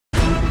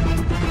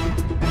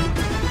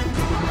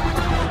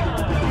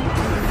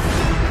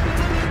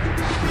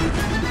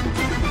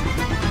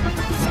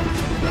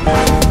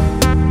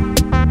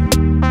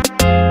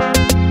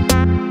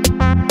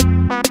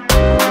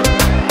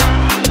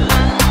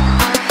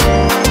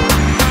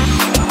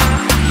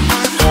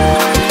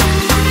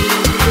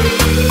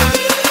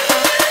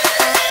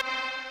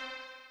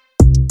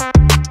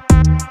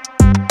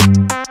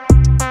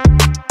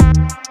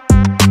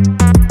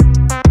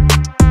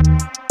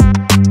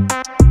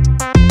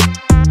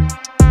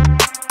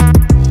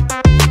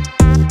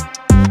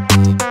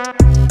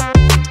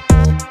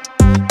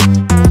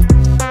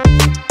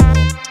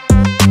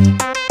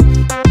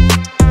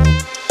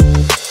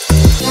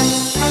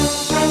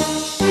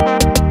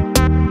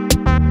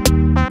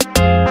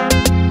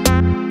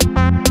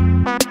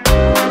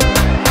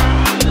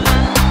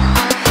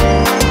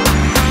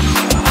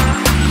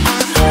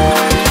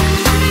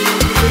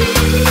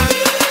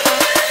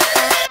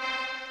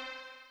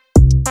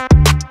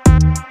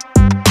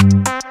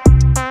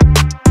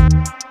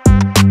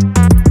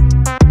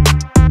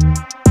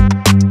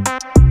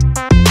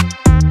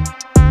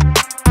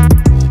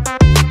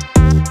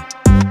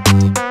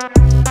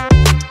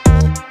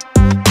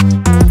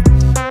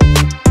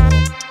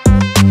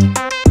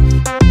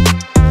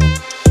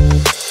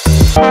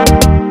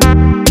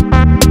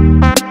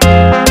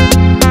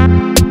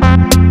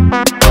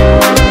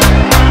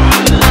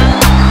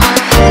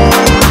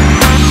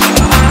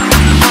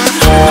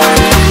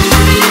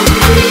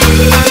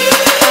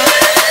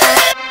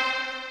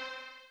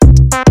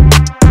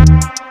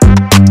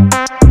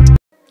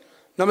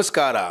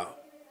Namaskara.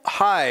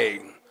 Hi,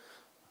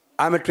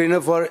 I'm a trainer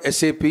for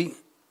SAP,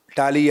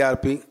 Tally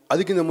ERP.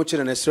 ಅದಕ್ಕಿಂತ ಮುಂಚೆ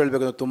ನನ್ನ ಹೆಸರು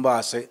ಹೇಳಬೇಕು ತುಂಬ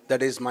ಆಸೆ.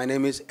 That is, my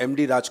name is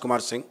MD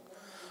Rajkumar Singh.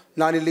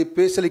 ನಾನಿಲ್ಲಿ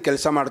ಪೇಸಲ್ಲಿ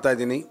ಕೆಲಸ ಮಾಡ್ತಾ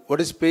ಇದ್ದೀನಿ.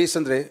 ವಾಟ್ ಇಸ್ ಪೇಸ್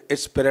ಅಂದರೆ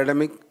it's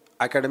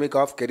academic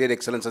of career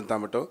excellence ಅಂತ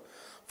ಅಂದ್ಬಿಟ್ಟು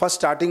ಫಸ್ಟ್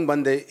ಸ್ಟಾರ್ಟಿಂಗ್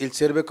ಬಂದೆ ಇಲ್ಲಿ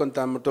ಸೇರಬೇಕು ಅಂತ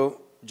ಅಂದ್ಬಿಟ್ಟು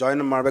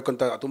ಜಾಯಿನ್ ಮಾಡಬೇಕು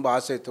ಅಂತ ತುಂಬ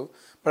ಆಸೆ ಇತ್ತು.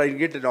 But I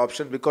get an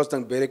option because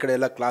ನಂಗೆ ಬೇರೆ ಕಡೆ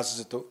ಎಲ್ಲ ಕ್ಲಾಸಸ್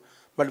ಇತ್ತು.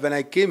 But when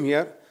I came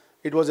here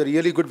it was a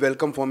really good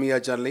welcome for me ಆ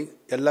ಜರ್ನಿ.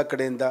 ಎಲ್ಲ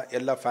ಕಡೆಯಿಂದ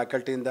ಎಲ್ಲ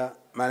ಫ್ಯಾಕಲ್ಟಿಯಿಂದ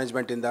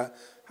ಮ್ಯಾನೇಜ್ಮೆಂಟಿಂದ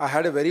I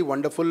had A very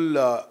wonderful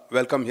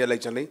welcome here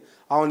actually.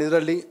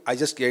 ಇದರಲ್ಲಿ ಐ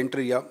ಜಸ್ಟ್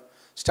ಎಂಟ್ರಿ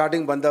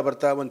ಸ್ಟಾರ್ಟಿಂಗ್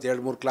ಬರ್ತಾ ಒಂದು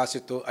 2-3 ಕ್ಲಾಸ್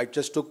ಇತ್ತು. I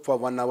just took for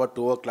 1 hour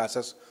 2 hour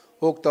classes.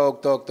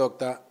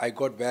 ಹೋಗ್ತಾ I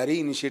got very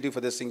initiative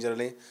for this things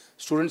journey.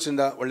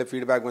 ಸ್ಟೂಡೆಂಟ್ಸಿಂದ ಒಳ್ಳೆ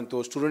ಫೀಡ್ಬ್ಯಾಕ್ ಬಂತು,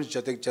 ಸ್ಟೂಡೆಂಟ್ಸ್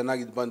ಜೊತೆಗೆ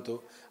ಚೆನ್ನಾಗಿ ಇದು ಬಂತು.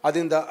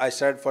 ಅದರಿಂದ I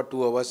start for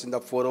 2 hours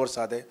 4 hours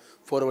ಆದೆ.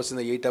 4 hours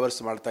 8 hours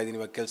ಮಾಡ್ತಾಯಿದ್ದೀನಿ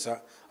ಇವಾಗ ಕೆಲಸ.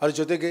 ಅದ್ರ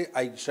ಜೊತೆಗೆ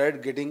I start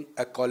getting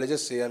a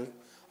colleges sale.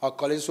 ಆ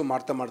ಕಾಲೇಜಸ್ಸು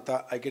ಮಾಡ್ತಾ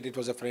I get it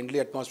was a friendly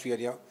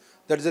atmosphere.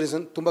 That is the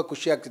reason ತುಂಬ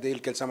ಖುಷಿ ಆಗ್ತಿದೆ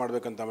ಇಲ್ಲಿ ಕೆಲಸ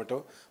ಮಾಡಬೇಕಂತ ಅಂದ್ಬಿಟ್ಟು.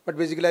 But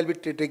basically I B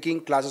taking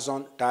classes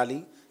on Tally,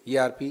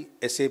 ERP,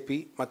 SAP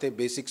ಮತ್ತು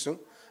ಬೇಸಿಕ್ಸು.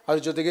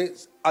 ಅದ್ರ ಜೊತೆಗೆ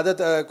other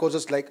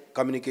courses like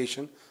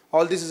communication.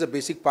 All this is a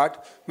basic part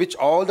which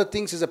all the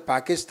things is a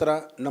package ಥರ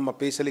ನಮ್ಮ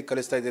ಪೇಸಲ್ಲಿ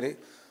ಕಲಿಸ್ತಾ ಇದ್ದೀನಿ.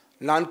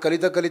 ನಾನು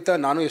ಕಲಿತಾ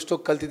ನಾನು ಎಷ್ಟೋ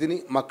ಕಲ್ತಿದ್ದೀನಿ,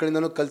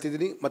 ಮಕ್ಕಳಿಂದನೂ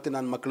ಕಲ್ತಿದ್ದೀನಿ ಮತ್ತು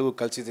ನಾನು ಮಕ್ಕಳಿಗೂ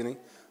ಕಲಿಸಿದ್ದೀನಿ.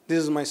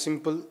 This is my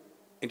simple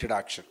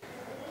introduction.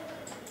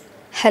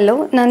 Hello,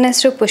 ನನ್ನ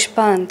ಹೆಸರು ಪುಷ್ಪ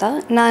ಅಂತ.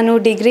 ನಾನು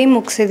ಡಿಗ್ರಿ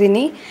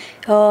ಮುಗಿಸಿದ್ದೀನಿ.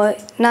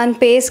 ನಾನು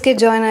ಪೇಸ್ಗೆ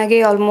ಜಾಯ್ನ್ ಆಗಿ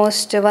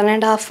ಆಲ್ಮೋಸ್ಟ್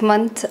 1.5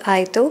 months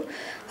ಆಯಿತು.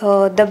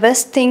 The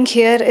best thing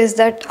here is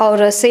that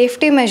ಅವರ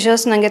ಸೇಫ್ಟಿ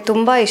ಮೆಷರ್ಸ್ ನನಗೆ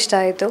ತುಂಬ ಇಷ್ಟ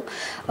ಆಯಿತು.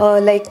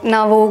 ಲೈಕ್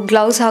ನಾವು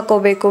ಗ್ಲೌಸ್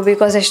ಹಾಕೋಬೇಕು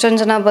ಬಿಕಾಸ್ ಎಷ್ಟೊಂದು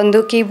ಜನ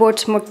ಬಂದು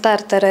ಕೀಬೋರ್ಡ್ಸ್ ಮುಟ್ತಾ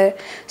ಇರ್ತಾರೆ.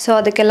 ಸೊ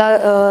ಅದಕ್ಕೆಲ್ಲ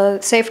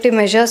ಸೇಫ್ಟಿ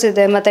ಮೆಷರ್ಸ್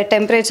ಇದೆ. ಮತ್ತು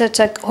ಟೆಂಪ್ರೇಚರ್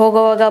ಚೆಕ್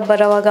ಹೋಗೋವಾಗ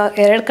ಬರೋವಾಗ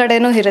 2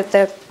 ಕಡೆನೂ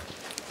ಇರುತ್ತೆ.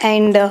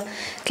 ಆ್ಯಂಡ್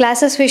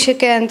ಕ್ಲಾಸಸ್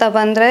ವಿಷಯಕ್ಕೆ ಅಂತ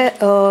ಬಂದರೆ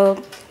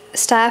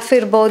ಸ್ಟಾಫ್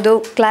ಇರ್ಬೋದು,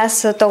 ಕ್ಲಾಸ್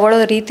ತೊಗೊಳ್ಳೋ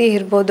ರೀತಿ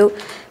ಇರ್ಬೋದು,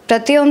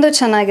 ಪ್ರತಿಯೊಂದು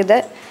ಚೆನ್ನಾಗಿದೆ.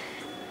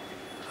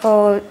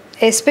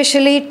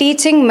 ಎಸ್ಪೆಷಲಿ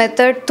ಟೀಚಿಂಗ್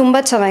ಮೆಥಡ್ ತುಂಬ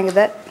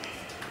ಚೆನ್ನಾಗಿದೆ.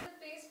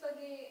 ಪೇಸ್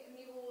ಬಗ್ಗೆ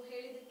ನೀವು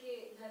ಹೇಳಿದ್ದಕ್ಕೆ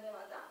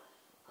ಧನ್ಯವಾದ.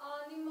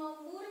 ನಿಮ್ಮ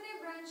 3ನೇ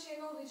ಬ್ರಾಂಚ್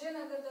ಏನೋ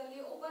ವಿಜಯನಗರದಲ್ಲಿ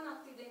ಓಪನ್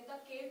ಆಗ್ತಿದೆ ಅಂತ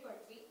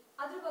ಕೇಳ್ಪಟ್ವಿ.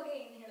 ಅದ್ರ ಬಗ್ಗೆ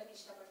ಏನು ಹೇಳಕ್ಕೆ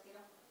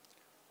ಇಷ್ಟಪಡ್ತೀರಾ?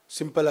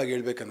 ಸಿಂಪಲ್ ಆಗಿ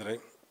ಹೇಳ್ಬೇಕಂದ್ರೆ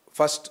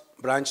ಫಸ್ಟ್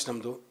ಬ್ರಾಂಚ್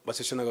ನಮ್ಮದು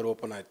ಬಸವೇಶ್ವರನಗರ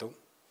ಓಪನ್ ಆಯಿತು.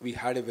 We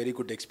had A very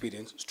good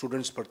experience.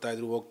 Students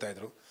ಬರ್ತಾಯಿದ್ರು,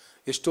 ಹೋಗ್ತಾಯಿದ್ರು.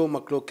 ಎಷ್ಟೋ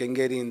ಮಕ್ಕಳು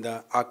ಕೆಂಗೇರಿಯಿಂದ,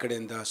 ಆ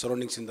ಕಡೆಯಿಂದ,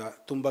 ಸರೌಂಡಿಂಗ್ಸಿಂದ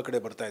ತುಂಬ ಕಡೆ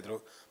ಬರ್ತಾಯಿದ್ರು.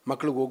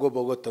 ಮಕ್ಳಿಗೆ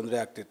ಹೋಗೋದು ತೊಂದರೆ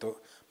ಆಗ್ತಿತ್ತು.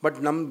 ಬಟ್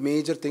ನಮ್ಮ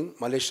ಮೇಜರ್ ಥಿಂಗ್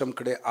ಮಲ್ಲೇಶ್ವರಂ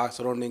ಕಡೆ ಆ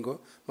ಸರೌಂಡಿಂಗು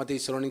ಮತ್ತು ಈ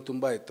ಸರೌಂಡಿಂಗ್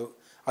ತುಂಬ ಇತ್ತು.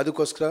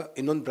 ಅದಕ್ಕೋಸ್ಕರ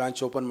ಇನ್ನೊಂದು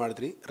ಬ್ರಾಂಚ್ ಓಪನ್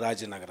ಮಾಡಿದ್ರಿ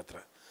ರಾಜನಗರ ಹತ್ರ.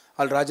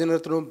 ಅಲ್ಲಿ ರಾಜನಗರ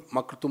ಹತ್ರ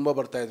ಮಕ್ಕಳು ತುಂಬ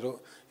ಬರ್ತಾಯಿದ್ರು.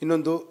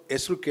 ಇನ್ನೊಂದು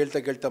ಹೆಸರು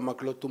ಕೇಳ್ತಾ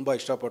ಮಕ್ಕಳು ತುಂಬ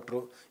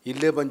ಇಷ್ಟಪಟ್ಟರು.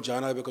 ಇಲ್ಲೇ ಬಂದು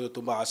ಜಾಯ್ನ್ ಆಗಬೇಕು ಅಂತ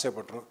ತುಂಬ ಆಸೆ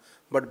ಪಟ್ಟರು.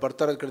 ಬಟ್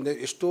ಬರ್ತಾ ಇರೋದ ಕಡೆಯಿಂದ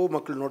ಎಷ್ಟೋ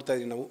ಮಕ್ಕಳು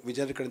ನೋಡ್ತಾಯಿದ್ವಿ ನಾವು.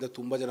 ವಿಜಯನಗರ ಕಡೆಯಿಂದ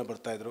ತುಂಬ ಜನ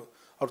ಬರ್ತಾಯಿದ್ರು.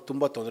 ಅವ್ರು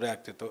ತುಂಬ ತೊಂದರೆ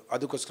ಆಗ್ತಿತ್ತು.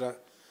 ಅದಕ್ಕೋಸ್ಕರ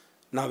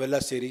ನಾವೆಲ್ಲ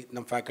ಸೇರಿ,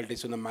 ನಮ್ಮ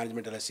ಫ್ಯಾಕಲ್ಟೀಸು, ನಮ್ಮ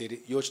ಮ್ಯಾನೇಜ್ಮೆಂಟ್ ಎಲ್ಲ ಸೇರಿ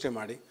ಯೋಚನೆ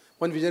ಮಾಡಿ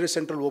ಒಂದು ವಿಜಯನಗರ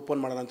ಸೆಂಟ್ರಲ್ ಓಪನ್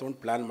ಮಾಡೋಣ ಅಂತ ಒಂದು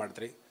ಪ್ಲ್ಯಾನ್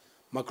ಮಾಡಿದ್ರಿ.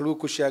 ಮಕ್ಕಳಿಗೂ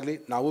ಖುಷಿಯಾಗಲಿ,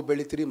 ನಾವು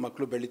ಬೆಳಿತೀರಿ,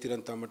 ಮಕ್ಕಳು ಬೆಳಿತೀರಿ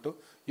ಅಂತ ಅಂದ್ಬಿಟ್ಟು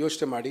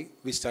ಯೋಚನೆ ಮಾಡಿ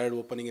we started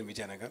opening in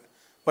Vijayanagara.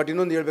 But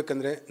ಇನ್ನೊಂದು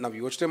ಹೇಳ್ಬೇಕಂದ್ರೆ ನಾವು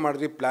ಯೋಚನೆ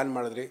ಮಾಡಿದ್ರಿ, ಪ್ಲ್ಯಾನ್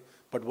ಮಾಡಿದ್ರಿ.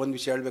 ಬಟ್ ಒಂದು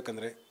ವಿಷಯ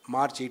ಹೇಳ್ಬೇಕಂದ್ರೆ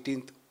March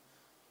 18th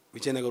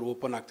ವಿಜಯನಗರ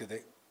ಓಪನ್ ಆಗ್ತಿದೆ.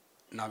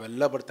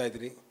 ನಾವೆಲ್ಲ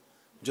ಬರ್ತಾಯಿದ್ದೀರಿ.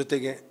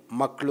 ಜೊತೆಗೆ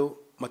ಮಕ್ಕಳು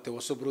ಮತ್ತು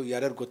ಹೊಸಬ್ರು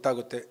ಯಾರ್ಯಾರು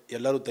ಗೊತ್ತಾಗುತ್ತೆ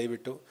ಎಲ್ಲರೂ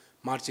ದಯವಿಟ್ಟು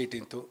March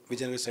 18th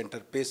ವಿಜಯನಗರ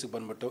ಸೆಂಟರ್ ಪೇಸಿಗೆ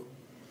ಬಂದುಬಿಟ್ಟು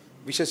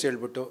ವಿಶೇಷ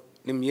ಹೇಳ್ಬಿಟ್ಟು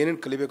ನಿಮ್ಗೆ ಏನೇನು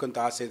ಕಲಿಬೇಕು ಅಂತ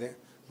ಆಸೆ ಇದೆ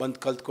ಬಂದು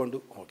ಕಲ್ತ್ಕೊಂಡು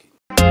ಹೋಗಿ.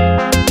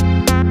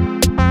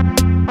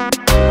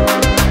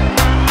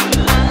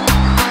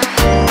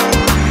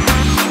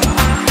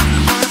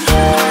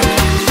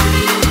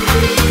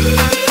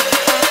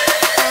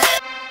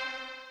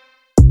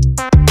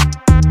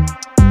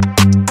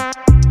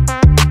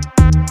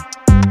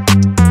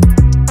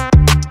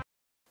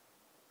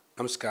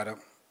 ನಮಸ್ಕಾರ.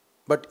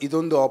 ಬಟ್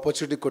ಇದೊಂದು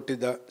ಆಪರ್ಚುನಿಟಿ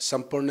ಕೊಟ್ಟಿದ್ದ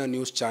ಸಂಪೂರ್ಣ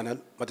ನ್ಯೂಸ್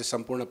ಚಾನಲ್ ಮತ್ತು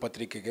ಸಂಪೂರ್ಣ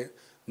ಪತ್ರಿಕೆಗೆ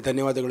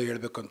ಧನ್ಯವಾದಗಳು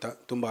ಹೇಳಬೇಕು ಅಂತ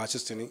ತುಂಬ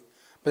ಆಶಿಸ್ತೀನಿ.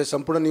 ಮತ್ತು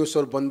ಸಂಪೂರ್ಣ ನ್ಯೂಸ್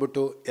ಅವ್ರು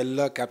ಬಂದುಬಿಟ್ಟು ಎಲ್ಲ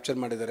ಕ್ಯಾಪ್ಚರ್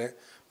ಮಾಡಿದ್ದಾರೆ.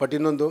 ಬಟ್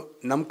ಇನ್ನೊಂದು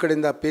ನಮ್ಮ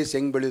ಕಡೆಯಿಂದ ಪೇಸ್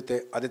ಹೆಂಗೆ ಬೆಳೆಯುತ್ತೆ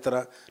ಅದೇ ಥರ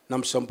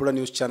ನಮ್ಮ ಸಂಪೂರ್ಣ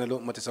ನ್ಯೂಸ್ ಚಾನಲು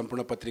ಮತ್ತು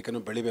ಸಂಪೂರ್ಣ ಪತ್ರಿಕೆನೂ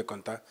ಬೆಳಿಬೇಕು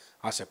ಅಂತ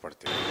ಆಸೆ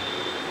ಪಡ್ತೀವಿ.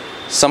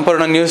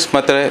 ಸಂಪೂರ್ಣ ನ್ಯೂಸ್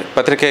ಮತ್ತು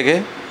ಪತ್ರಿಕೆಗೆ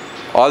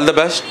ಆಲ್ ದ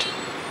ಬೆಸ್ಟ್.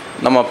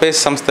 ನಮ್ಮ ಪೇಸ್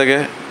ಸಂಸ್ಥೆಗೆ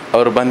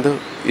ಅವರು ಬಂದು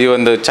ಈ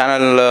ಒಂದು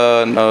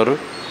ಚಾನಲ್ನವರು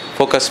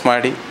ಫೋಕಸ್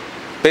ಮಾಡಿ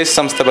ಪೇಸ್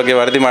ಸಂಸ್ಥೆ ಬಗ್ಗೆ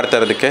ವರದಿ ಮಾಡ್ತಾ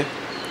ಇರೋದಕ್ಕೆ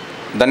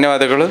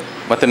ಧನ್ಯವಾದಗಳು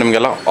ಮತ್ತು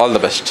ನಿಮಗೆಲ್ಲ ಆಲ್ ದ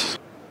ಬೆಸ್ಟ್.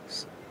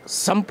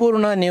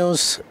 ಸಂಪೂರ್ಣ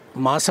ನ್ಯೂಸ್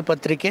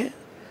ಮಾಸಪತ್ರಿಕೆ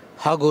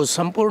ಹಾಗೂ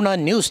ಸಂಪೂರ್ಣ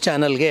ನ್ಯೂಸ್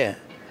ಚಾನಲ್ಗೆ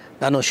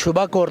ನಾನು ಶುಭ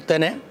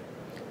ಕೋರ್ತೇನೆ.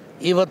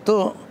 ಇವತ್ತು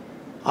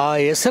ಆ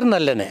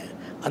ಹೆಸರಿನಲ್ಲೇ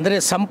ಅಂದರೆ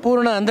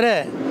ಸಂಪೂರ್ಣ ಅಂದರೆ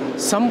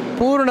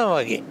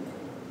ಸಂಪೂರ್ಣವಾಗಿ,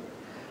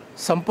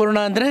 ಸಂಪೂರ್ಣ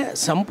ಅಂದರೆ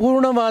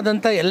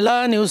ಸಂಪೂರ್ಣವಾದಂಥ ಎಲ್ಲ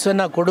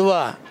ನ್ಯೂಸನ್ನು ಕೊಡುವ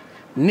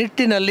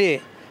ನಿಟ್ಟಿನಲ್ಲಿ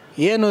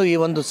ಏನು ಈ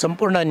ಒಂದು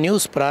ಸಂಪೂರ್ಣ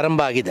ನ್ಯೂಸ್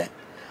ಪ್ರಾರಂಭ ಆಗಿದೆ.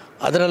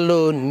 ಅದರಲ್ಲೂ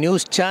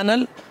ನ್ಯೂಸ್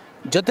ಚಾನಲ್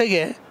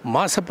ಜೊತೆಗೆ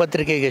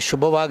ಮಾಸಪತ್ರಿಕೆಗೆ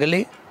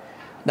ಶುಭವಾಗಲಿ.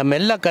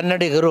 ನಮ್ಮೆಲ್ಲ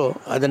ಕನ್ನಡಿಗರು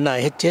ಅದನ್ನು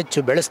ಹೆಚ್ಚು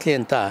ಬೆಳೆಸಲಿ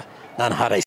ಅಂತ ನಾನು ಹಾರೈಸ್ತೀನಿ.